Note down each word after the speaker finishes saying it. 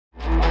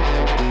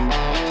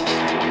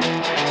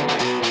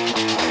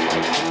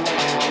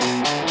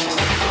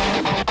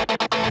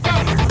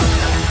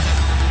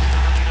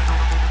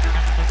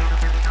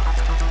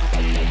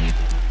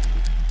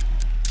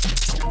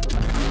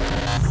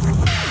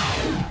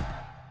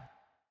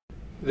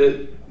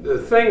The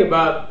thing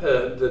about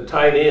the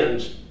tight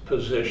ends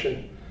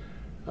position,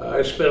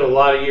 I spent a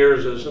lot of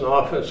years as an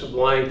offensive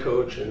line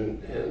coach,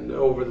 and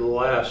over the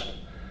last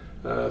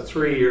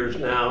 3 years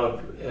now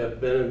have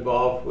been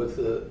involved with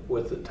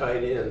the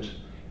tight ends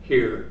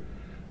here.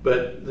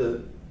 But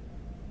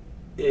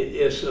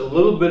it's a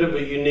little bit of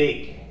a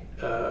unique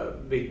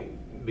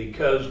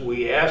because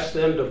we ask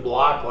them to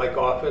block like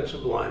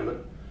offensive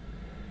linemen.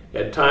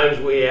 At times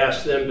we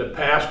ask them to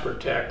pass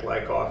protect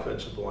like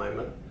offensive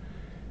linemen.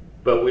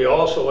 But we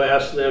also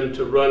ask them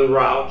to run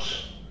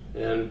routes,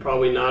 and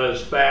probably not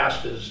as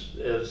fast as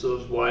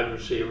those wide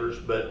receivers,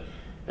 but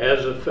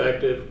as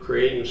effective,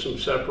 creating some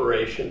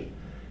separation,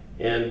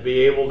 and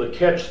be able to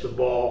catch the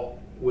ball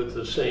with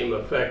the same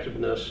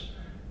effectiveness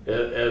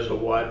as a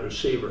wide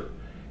receiver.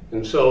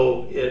 And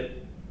so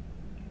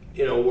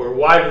where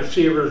wide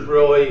receivers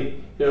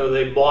really,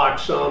 they block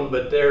some,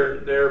 but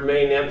their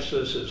main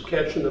emphasis is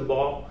catching the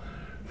ball.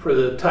 For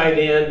the tight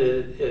end,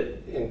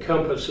 it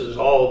encompasses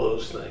all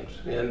those things,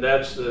 and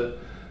that's the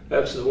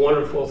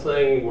wonderful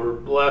thing. We're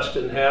blessed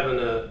in having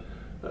a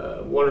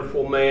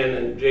wonderful man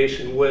in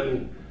Jason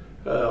Witten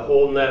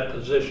holding that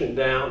position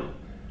down.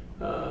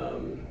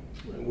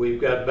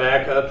 We've got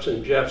backups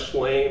in Jeff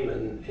Swaim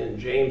and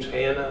James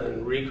Hanna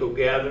and Rico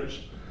Gathers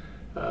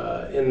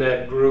in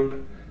that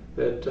group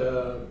that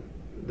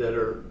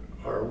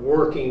are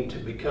working to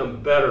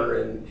become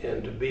better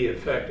and to be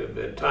effective.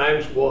 At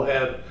times we'll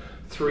have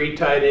 3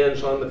 tight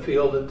ends on the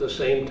field at the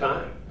same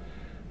time.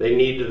 They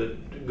need to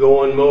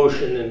go in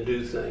motion and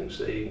do things.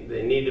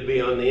 They need to be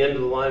on the end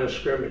of the line of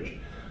scrimmage.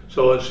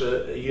 So it's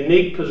a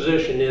unique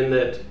position in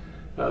that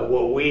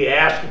what we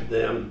ask of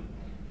them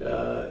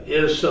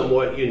is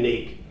somewhat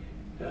unique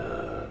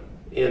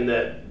in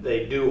that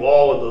they do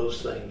all of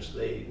those things.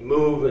 They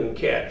move and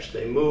catch.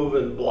 They move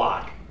and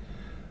block.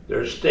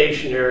 They're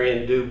stationary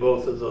and do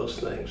both of those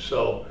things.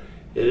 So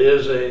it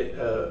is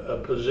a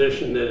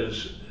position that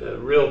is a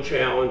real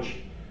challenge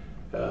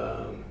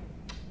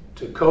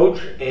to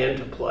coach and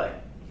to play.